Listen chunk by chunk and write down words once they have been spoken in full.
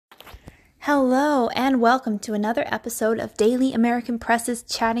Hello, and welcome to another episode of Daily American Press's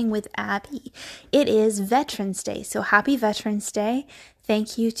Chatting with Abby. It is Veterans Day, so happy Veterans Day.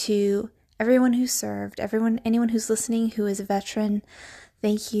 Thank you to everyone who served, anyone who's listening who is a veteran.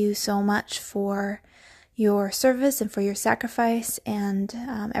 Thank you so much for your service and for your sacrifice and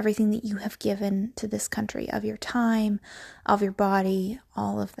everything that you have given to this country, of your time, of your body,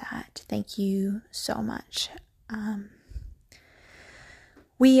 all of that. Thank you so much.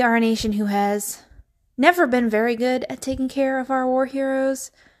 We are a nation who has never been very good at taking care of our war heroes,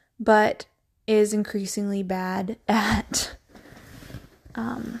 but is increasingly bad at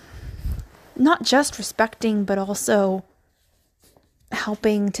not just respecting, but also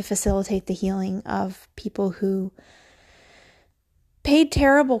helping to facilitate the healing of people who paid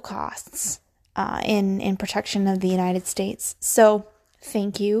terrible costs in protection of the United States. So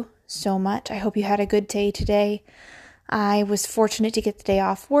thank you so much. I hope you had a good day today. I was fortunate to get the day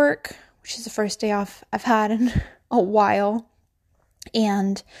off work, which is the first day off I've had in a while,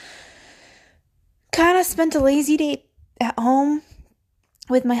 and kind of spent a lazy day at home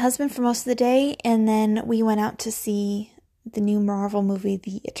with my husband for most of the day, and then we went out to see the new Marvel movie,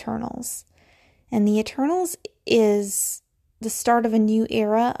 The Eternals. And The Eternals is the start of a new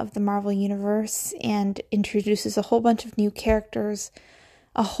era of the Marvel Universe and introduces a whole bunch of new characters,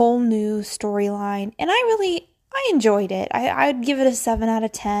 a whole new storyline, and I enjoyed it. I'd give it a 7 out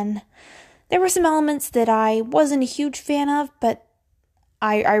of 10. There were some elements that I wasn't a huge fan of, but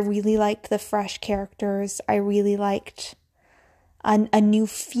I really liked the fresh characters. I really liked a new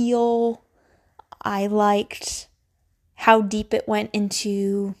feel. I liked how deep it went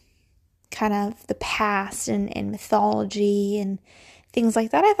into kind of the past and mythology and things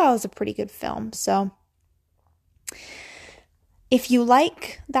like that. I thought it was a pretty good film. So if you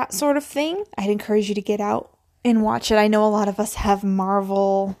like that sort of thing, I'd encourage you to get out and watch it. I know a lot of us have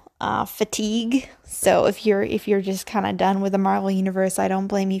Marvel fatigue, so if you're just kind of done with the Marvel universe, I don't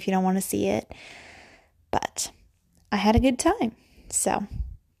blame you if you don't want to see it. But I had a good time. So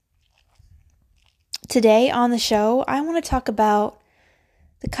today on the show, I want to talk about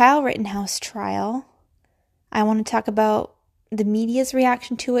the Kyle Rittenhouse trial. I want to talk about the media's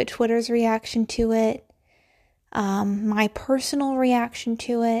reaction to it, Twitter's reaction to it, my personal reaction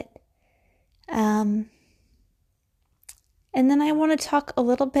to it. And then I want to talk a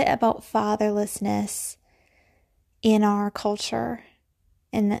little bit about fatherlessness in our culture.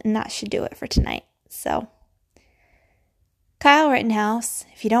 And that should do it for tonight. So, Kyle Rittenhouse,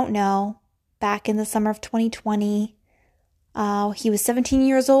 if you don't know, back in the summer of 2020, he was 17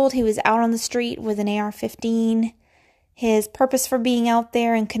 years old. He was out on the street with an AR-15. His purpose for being out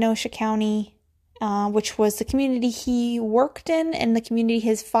there in Kenosha County, which was the community he worked in and the community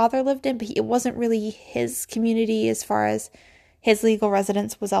his father lived in, but it wasn't really his community as far as his legal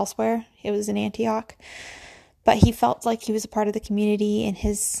residence was elsewhere. It was in Antioch. But he felt like he was a part of the community, and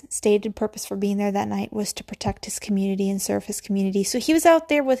his stated purpose for being there that night was to protect his community and serve his community. So he was out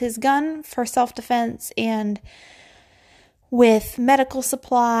there with his gun for self-defense and with medical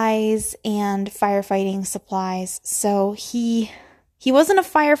supplies and firefighting supplies. So he wasn't a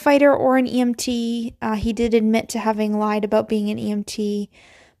firefighter or an EMT. He did admit to having lied about being an EMT,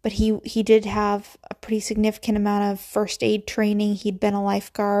 but he did have a pretty significant amount of first aid training. He'd been a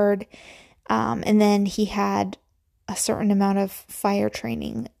lifeguard, and then he had a certain amount of fire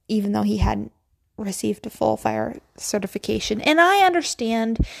training, even though he hadn't received a full fire certification. And I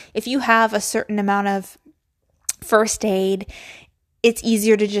understand if you have a certain amount of first aid, it's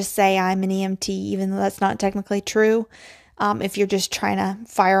easier to just say I'm an EMT, even though that's not technically true. If you're just trying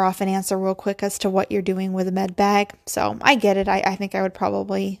to fire off an answer real quick as to what you're doing with a med bag. So I get it. I think I would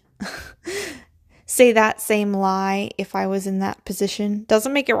probably say that same lie if I was in that position.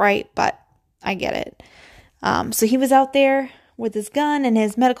 Doesn't make it right, but I get it. So he was out there with his gun and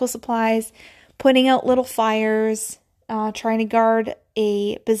his medical supplies, putting out little fires, trying to guard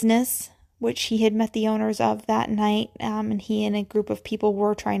a business, which he had met the owners of that night. And he and a group of people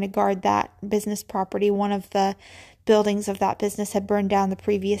were trying to guard that business property. One of the buildings of that business had burned down the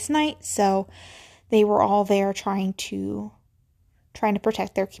previous night, so they were all there trying to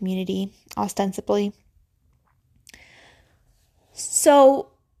protect their community, ostensibly.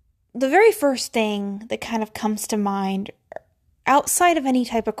 So the very first thing that kind of comes to mind, outside of any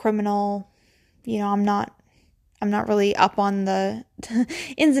type of criminal, I'm not really up on the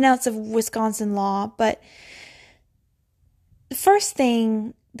ins and outs of Wisconsin law, but the first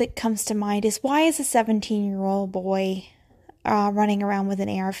thing that comes to mind is, why is a 17-year-old boy running around with an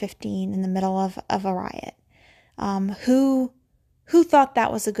AR-15 in the middle of a riot? Who thought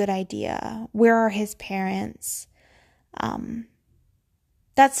that was a good idea? Where are his parents?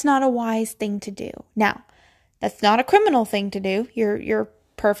 That's not a wise thing to do. Now, that's not a criminal thing to do. You're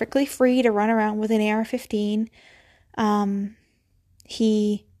perfectly free to run around with an AR-15.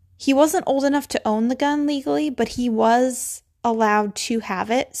 He wasn't old enough to own the gun legally, but he was allowed to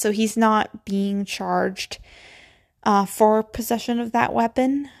have it, so he's not being charged for possession of that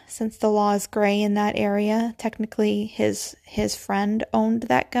weapon, since the law is gray in that area. Technically, his friend owned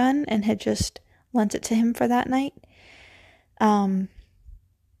that gun and had just lent it to him for that night.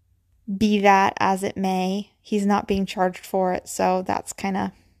 Be that as it may, he's not being charged for it, so that's kind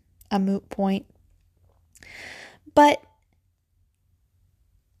of a moot point. But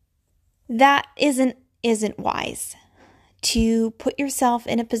that isn't wise, to put yourself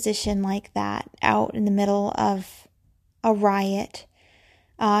in a position like that out in the middle of a riot,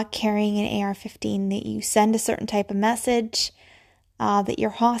 carrying an AR-15, that you send a certain type of message, that you're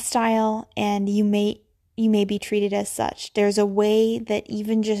hostile, and you may be treated as such. There's a way that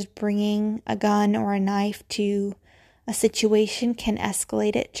even just bringing a gun or a knife to a situation can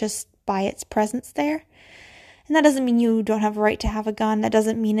escalate it just by its presence there. And that doesn't mean you don't have a right to have a gun. That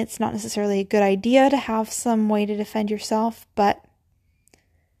doesn't mean it's not necessarily a good idea to have some way to defend yourself, but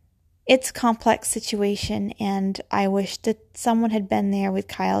it's a complex situation, and I wish that someone had been there with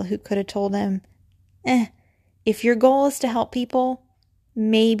Kyle who could have told him, if your goal is to help people,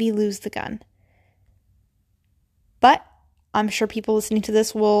 maybe lose the gun. But I'm sure people listening to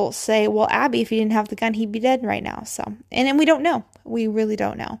this will say, well, Abby, if he didn't have the gun, he'd be dead right now. So, and we don't know. We really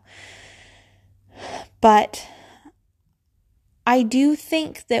don't know. But I do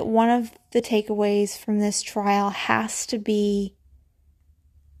think that one of the takeaways from this trial has to be,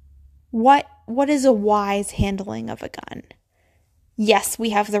 what is a wise handling of a gun? Yes,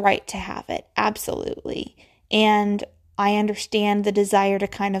 we have the right to have it. Absolutely. And I understand the desire to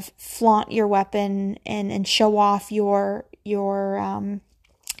kind of flaunt your weapon and show off your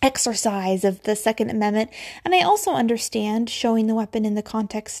exercise of the Second Amendment. And I also understand showing the weapon in the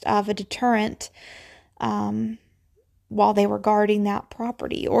context of a deterrent, while they were guarding that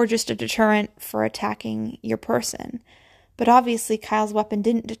property, or just a deterrent for attacking your person. But obviously Kyle's weapon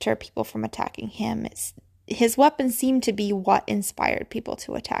didn't deter people from attacking him. His weapon seemed to be what inspired people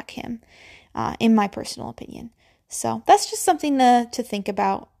to attack him, in my personal opinion. So that's just something to think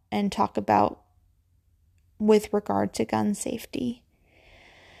about and talk about with regard to gun safety.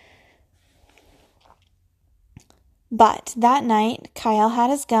 But that night, Kyle had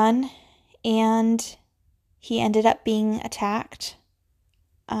his gun, and he ended up being attacked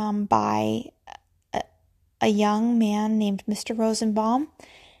by a young man named Mr. Rosenbaum.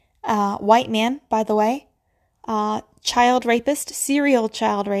 White man, by the way. Child rapist, serial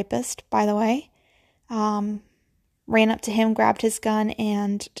child rapist, by the way. Ran up to him, grabbed his gun,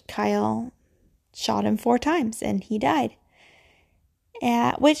 and Kyle shot him 4 times, and he died.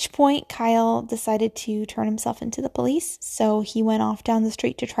 At which point, Kyle decided to turn himself into the police, so he went off down the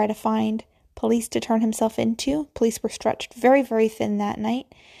street to try to find police to turn himself into. Police were stretched very, very thin that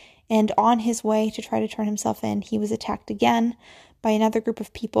night, and on his way to try to turn himself in, he was attacked again by another group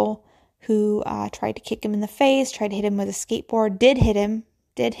of people who tried to kick him in the face, tried to hit him with a skateboard, did hit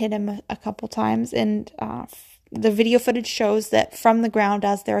him a couple times, and the video footage shows that from the ground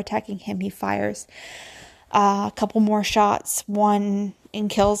as they're attacking him, he fires a couple more shots, and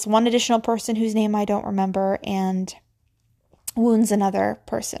kills one additional person whose name I don't remember, and wounds another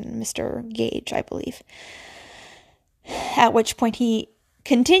person, Mr. Gage, I believe. At which point he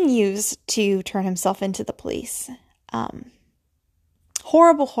continues to turn himself into the police.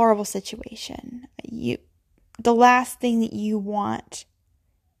 Horrible, horrible situation. The last thing that you want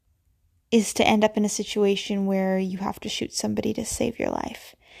is to end up in a situation where you have to shoot somebody to save your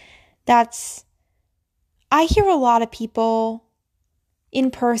life. I hear a lot of people in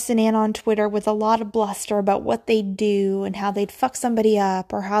person and on Twitter with a lot of bluster about what they'd do and how they'd fuck somebody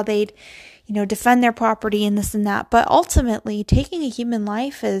up, or how they'd, defend their property and this and that. But ultimately, taking a human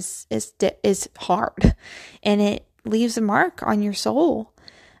life is hard, and it leaves a mark on your soul.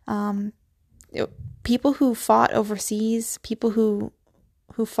 People who fought overseas, people who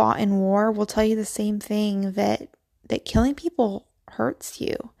fought in war will tell you the same thing, that killing people hurts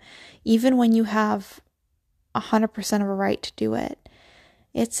you, even when you have 100% of a right to do it.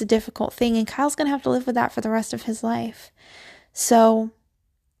 It's a difficult thing, and Kyle's going to have to live with that for the rest of his life. So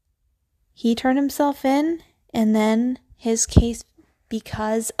he turned himself in, and then his case,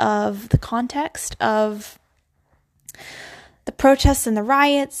 because of the context of the protests and the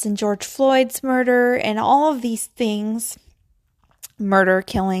riots and George Floyd's murder and all of these things, murder,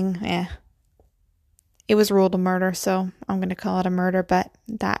 killing, it was ruled a murder, so I'm going to call it a murder, but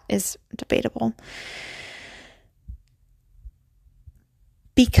that is debatable.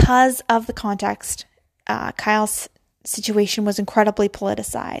 Because of the context, Kyle's situation was incredibly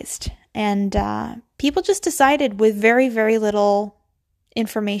politicized, and people just decided with very, very little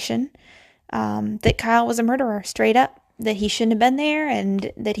information that Kyle was a murderer, straight up, that he shouldn't have been there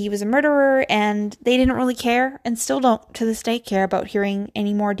and that he was a murderer, and they didn't really care and still don't to this day care about hearing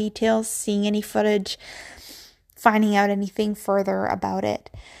any more details, seeing any footage, finding out anything further about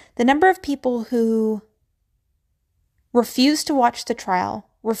it. The number of people who refuse to watch the trial,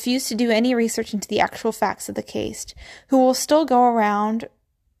 refuse to do any research into the actual facts of the case, who will still go around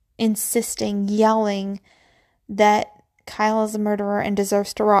insisting, yelling that Kyle is a murderer and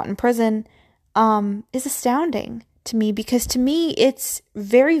deserves to rot in prison, is astounding to me, because to me it's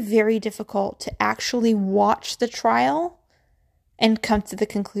very, very difficult to actually watch the trial and come to the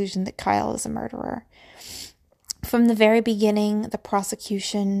conclusion that Kyle is a murderer. From the very beginning, the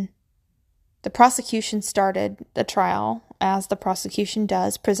prosecution started the trial, as the prosecution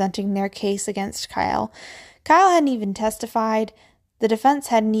does, presenting their case against Kyle. Kyle hadn't even testified. The defense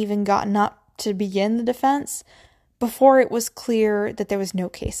hadn't even gotten up to begin the defense before it was clear that there was no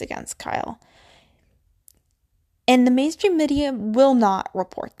case against Kyle. And the mainstream media will not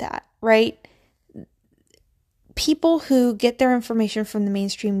report that, right? People who get their information from the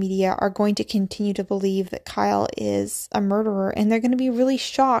mainstream media are going to continue to believe that Kyle is a murderer, and they're going to be really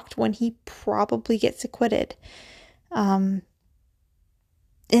shocked when he probably gets acquitted. And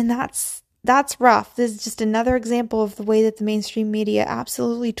that's rough. This is just another example of the way that the mainstream media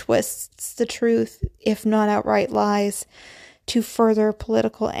absolutely twists the truth, if not outright lies, to further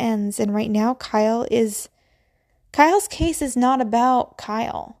political ends. And right now, Kyle's case is not about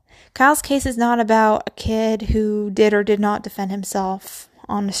Kyle. Kyle's case is not about a kid who did or did not defend himself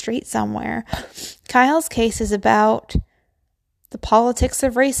on the street somewhere. Kyle's case is about the politics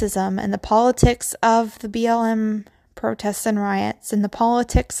of racism and the politics of the BLM protests and riots and the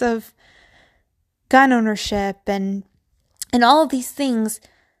politics of gun ownership and all of these things.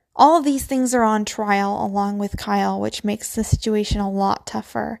 All of these things are on trial along with Kyle, which makes the situation a lot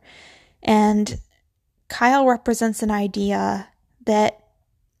tougher. And Kyle represents an idea that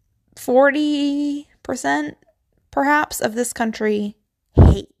 40% perhaps of this country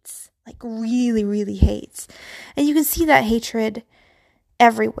hates, like really, really hates. And you can see that hatred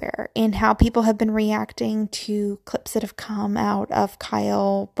everywhere in how people have been reacting to clips that have come out of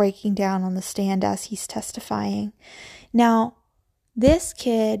Kyle breaking down on the stand as he's testifying. Now, this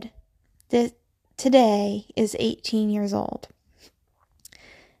kid today is 18 years old.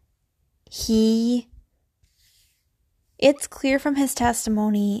 It's clear from his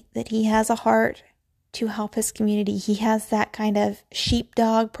testimony that he has a heart to help his community. He has that kind of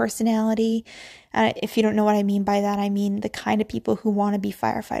sheepdog personality. If you don't know what I mean by that, I mean the kind of people who want to be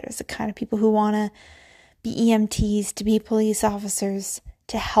firefighters, the kind of people who want to be EMTs, to be police officers,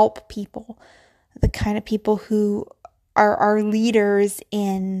 to help people, the kind of people who are leaders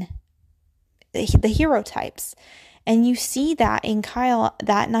in the hero types. And you see that in Kyle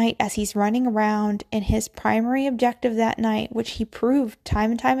that night as he's running around, and his primary objective that night, which he proved time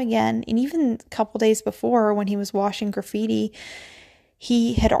and time again, and even a couple days before when he was washing graffiti,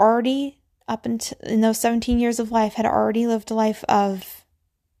 he had already, up until in those 17 years of life, had already lived a life of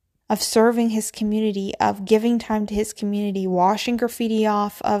serving his community, of giving time to his community, washing graffiti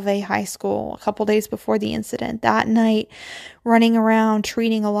off of a high school a couple days before the incident. That night, running around,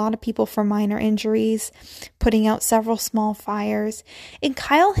 treating a lot of people for minor injuries, putting out several small fires. And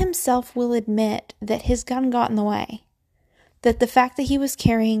Kyle himself will admit that his gun got in the way. That the fact that he was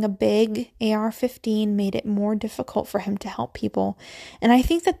carrying a big AR-15 made it more difficult for him to help people. And I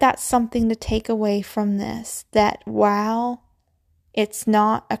think that that's something to take away from this. That while it's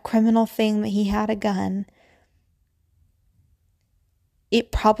not a criminal thing that he had a gun,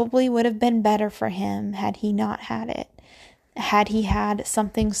 it probably would have been better for him had he not had it. Had he had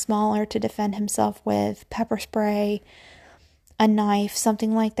something smaller to defend himself with, pepper spray, a knife,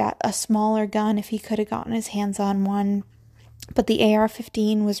 something like that, a smaller gun if he could have gotten his hands on one. But the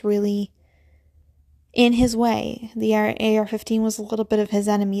AR-15 was really in his way. The AR-15 was a little bit of his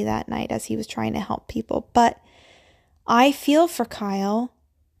enemy that night as he was trying to help people. But I feel for Kyle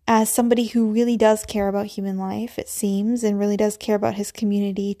as somebody who really does care about human life, it seems, and really does care about his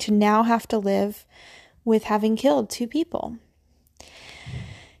community, to now have to live with having killed 2 people.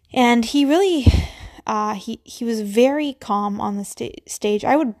 And he really, he was very calm on the stage.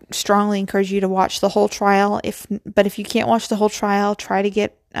 I would strongly encourage you to watch the whole trial. But if you can't watch the whole trial, try to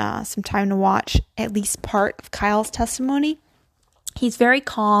get some time to watch at least part of Kyle's testimony. He's very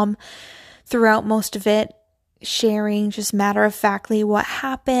calm throughout most of it, sharing just matter-of-factly what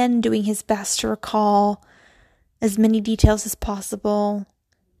happened, doing his best to recall as many details as possible,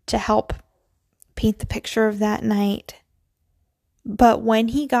 to help paint the picture of that night. But when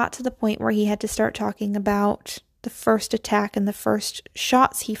he got to the point where he had to start talking about the first attack and the first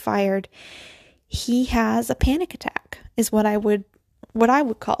shots he fired, he has a panic attack, is what I would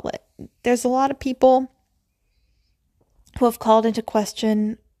call it. There's a lot of people who have called into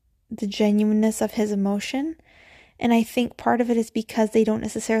question the genuineness of his emotion, and I think part of it is because they don't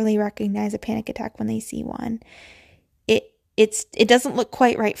necessarily recognize a panic attack when they see one. It doesn't look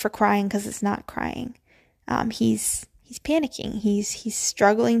quite right for crying because it's not crying. He's panicking. He's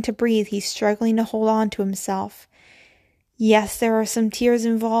struggling to breathe. He's struggling to hold on to himself. Yes, there are some tears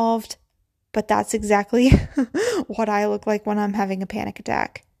involved, but that's exactly what I look like when I'm having a panic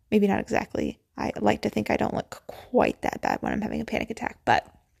attack. Maybe not exactly. I like to think I don't look quite that bad when I'm having a panic attack, but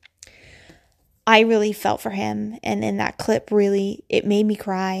I really felt for him. And in that clip, really, it made me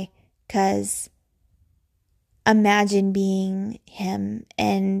cry, because imagine being him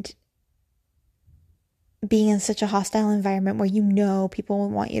and being in such a hostile environment where you know people will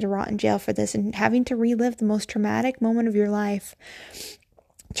want you to rot in jail for this, and having to relive the most traumatic moment of your life,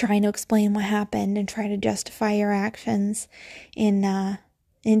 trying to explain what happened and try to justify your actions in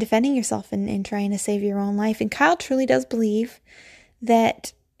defending yourself and in trying to save your own life. And Kyle truly does believe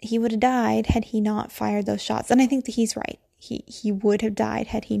that he would have died had he not fired those shots. And I think that he's right. He would have died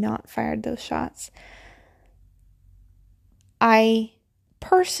had he not fired those shots. I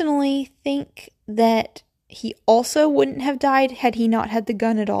personally think that he also wouldn't have died had he not had the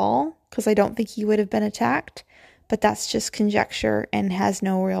gun at all, because I don't think he would have been attacked. But that's just conjecture and has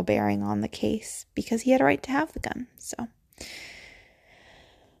no real bearing on the case, because he had a right to have the gun. So,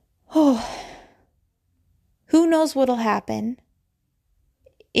 who knows what'll happen?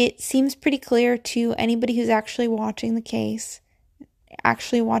 It seems pretty clear to anybody who's actually watching the case,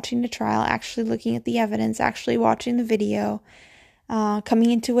 actually watching the trial, actually looking at the evidence, actually watching the video,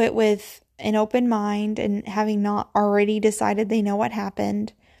 coming into it with an open mind and having not already decided they know what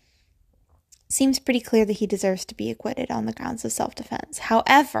happened. Seems pretty clear that he deserves to be acquitted on the grounds of self-defense.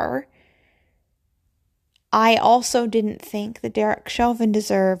 However, I also didn't think that Derek Chauvin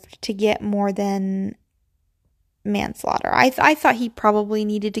deserved to get more than manslaughter. I thought he probably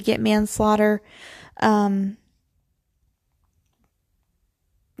needed to get manslaughter. Even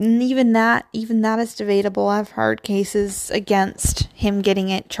that is debatable. I've heard cases against him getting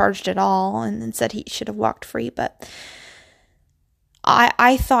it charged at all and said he should have walked free, but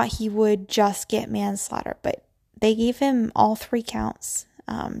I thought he would just get manslaughter, but they gave him all 3 counts.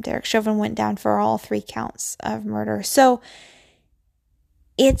 Derek Chauvin went down for all 3 counts of murder. So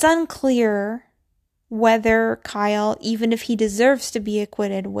it's unclear whether Kyle, even if he deserves to be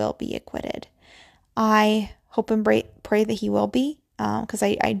acquitted, will be acquitted. I hope and pray that he will be, because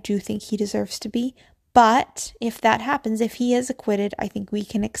I do think he deserves to be. But if that happens, if he is acquitted, I think we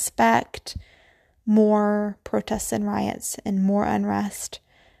can expect more protests and riots and more unrest.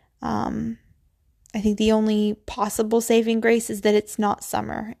 I think the only possible saving grace is that it's not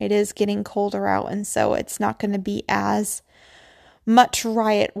summer. It is getting colder out, and so it's not going to be as much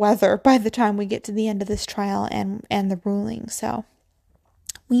riot weather by the time we get to the end of this trial and the ruling. So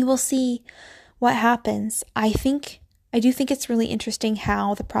we will see what happens. I do think it's really interesting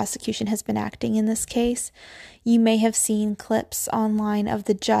how the prosecution has been acting in this case. You may have seen clips online of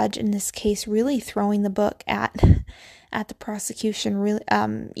the judge in this case really throwing the book at the prosecution, really,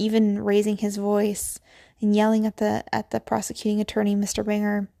 even raising his voice and yelling at the prosecuting attorney, Mr.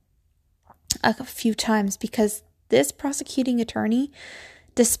 Binger, a few times, because this prosecuting attorney,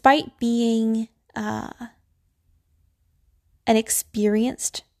 despite being an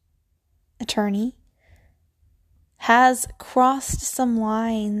experienced attorney, has crossed some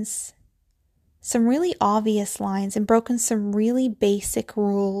lines, some really obvious lines, and broken some really basic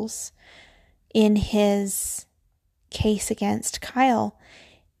rules in his case against Kyle.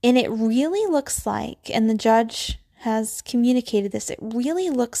 And it really looks like, and the judge has communicated this, it really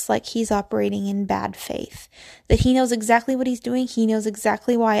looks like he's operating in bad faith. That he knows exactly what he's doing, he knows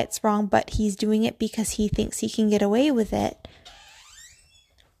exactly why it's wrong, but he's doing it because he thinks he can get away with it.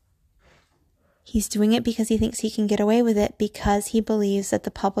 He's doing it because he thinks he can get away with it, because he believes that the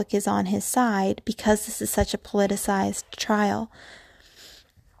public is on his side, because this is such a politicized trial.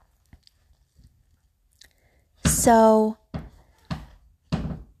 So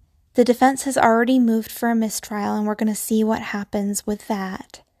the defense has already moved for a mistrial, and we're going to see what happens with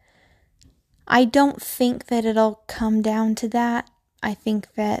that. I don't think that it'll come down to that. I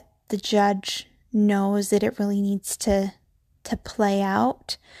think that the judge knows that it really needs to play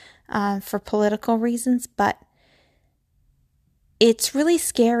out for political reasons, but it's really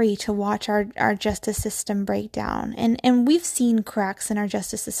scary to watch our justice system break down. And we've seen cracks in our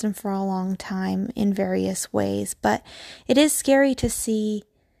justice system for a long time in various ways, but it is scary to see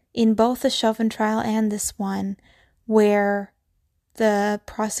in both the Chauvin trial and this one where the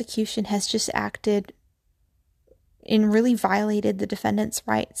prosecution has just acted and really violated the defendant's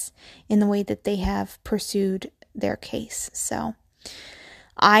rights in the way that they have pursued their case. So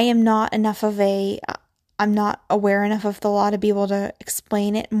I am not I'm not aware enough of the law to be able to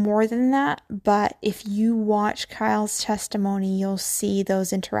explain it more than that, but if you watch Kyle's testimony, you'll see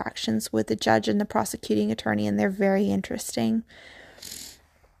those interactions with the judge and the prosecuting attorney, and they're very interesting.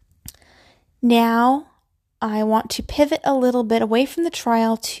 Now, I want to pivot a little bit away from the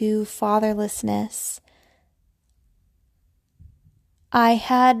trial to fatherlessness. I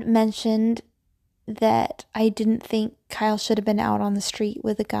had mentioned that I didn't think Kyle should have been out on the street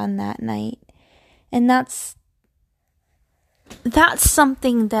with a gun that night. And that's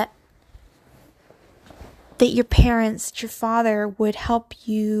something that your parents, your father would help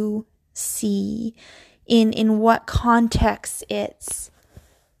you see in what context it's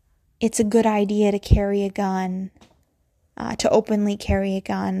a good idea to carry a gun, to openly carry a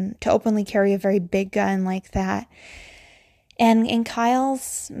gun, to openly carry a very big gun like that. And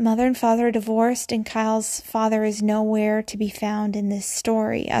Kyle's mother and father are divorced, and Kyle's father is nowhere to be found in this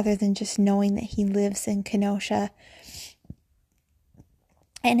story other than just knowing that he lives in Kenosha.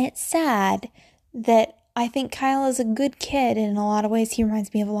 And it's sad that I think Kyle is a good kid, and in a lot of ways he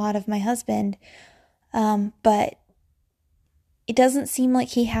reminds me of a lot of my husband, but it doesn't seem like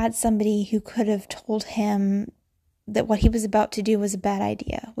he had somebody who could have told him that what he was about to do was a bad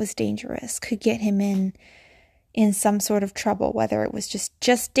idea, was dangerous, could get him in some sort of trouble, whether it was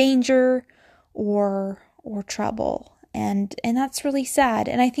just danger or trouble. And that's really sad.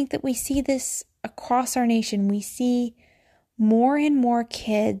 And I think that we see this across our nation. We see more and more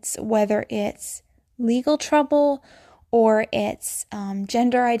kids, whether it's legal trouble or it's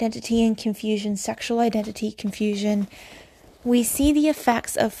gender identity and confusion, sexual identity confusion. We see the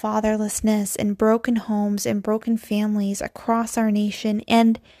effects of fatherlessness and broken homes and broken families across our nation.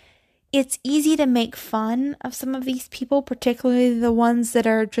 And it's easy to make fun of some of these people, particularly the ones that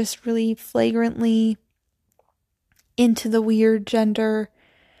are just really flagrantly into the weird gender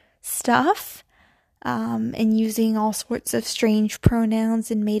stuff, and using all sorts of strange pronouns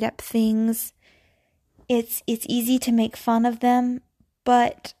and made up things. It's easy to make fun of them,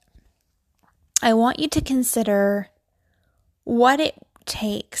 but I want you to consider what it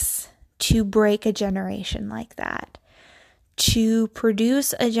takes to break a generation like that, to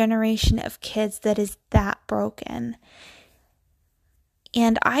produce a generation of kids that is that broken.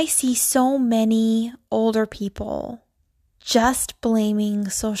 And I see so many older people just blaming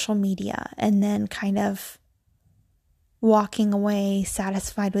social media and then kind of walking away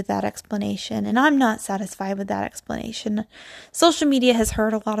satisfied with that explanation. And I'm not satisfied with that explanation. Social media has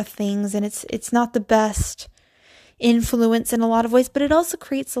hurt a lot of things, and it's not the best influence in a lot of ways, but it also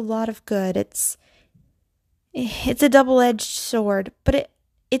creates a lot of good. It's a double-edged sword, but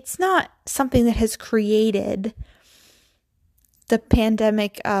it's not something that has created the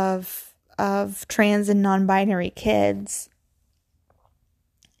pandemic of trans and non-binary kids.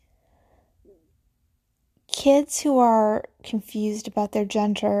 Kids who are confused about their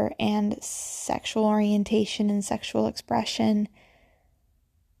gender and sexual orientation and sexual expression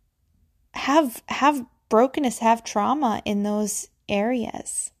have brokenness, have trauma in those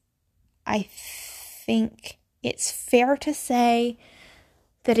areas. I think it's fair to say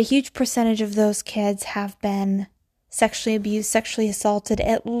that a huge percentage of those kids have been sexually abused, sexually assaulted,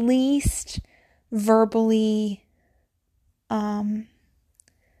 at least verbally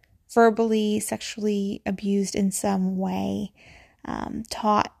sexually abused in some way,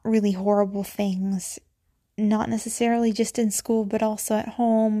 taught really horrible things, not necessarily just in school, but also at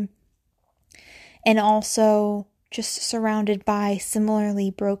home, and also just surrounded by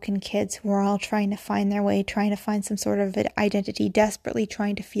similarly broken kids who are all trying to find their way, trying to find some sort of identity, desperately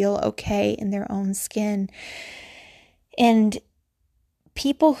trying to feel okay in their own skin. And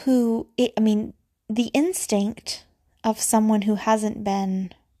people who, the instinct of someone who hasn't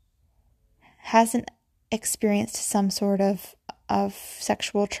experienced some sort of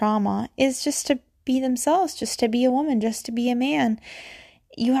sexual trauma is just to be themselves, just to be a woman, just to be a man.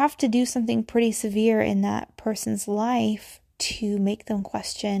 You have to do something pretty severe in that person's life to make them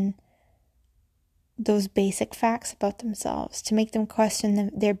question those basic facts about themselves, to make them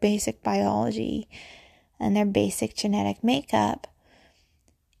question their basic biology and their basic genetic makeup.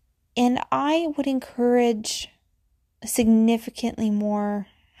 And I would encourage significantly more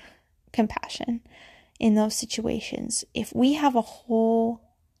compassion in those situations. If we have a whole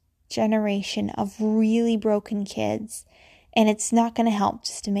generation of really broken kids, and it's not going to help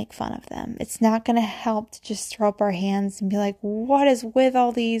just to make fun of them. It's not going to help to just throw up our hands and be like, what is with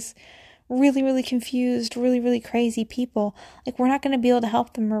all these really, really confused, really, really crazy people? Like, we're not going to be able to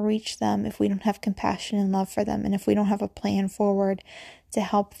help them or reach them if we don't have compassion and love for them, and if we don't have a plan forward to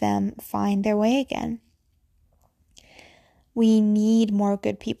help them find their way again. We need more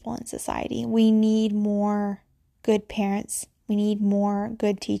good people in society. We need more good parents. We need more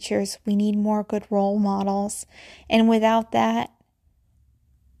good teachers. We need more good role models. And without that,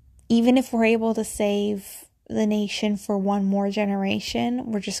 even if we're able to save the nation for one more generation,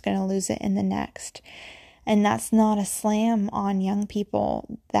 we're just going to lose it in the next. And that's not a slam on young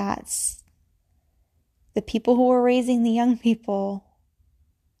people. That's the people who are raising the young people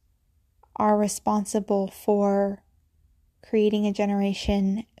are responsible for creating a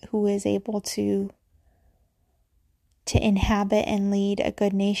generation who is able to inhabit and lead a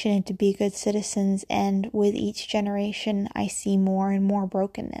good nation and to be good citizens. And with each generation, I see more and more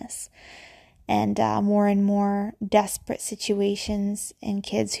brokenness and more desperate situations, and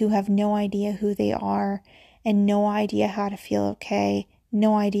kids who have no idea who they are and no idea how to feel okay,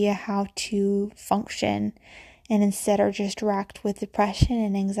 no idea how to function, and instead are just racked with depression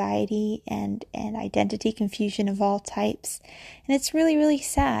and anxiety and identity confusion of all types. And it's really, really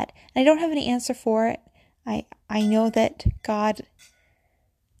sad. And I don't have any answer for it. I know that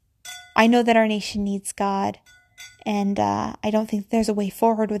our nation needs God, and I don't think there's a way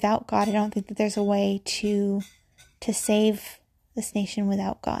forward without God. I don't think that there's a way to save this nation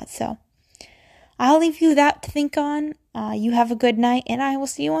without God. So I'll leave you that to think on. You have a good night, and I will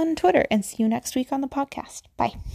see you on Twitter and see you next week on the podcast. Bye.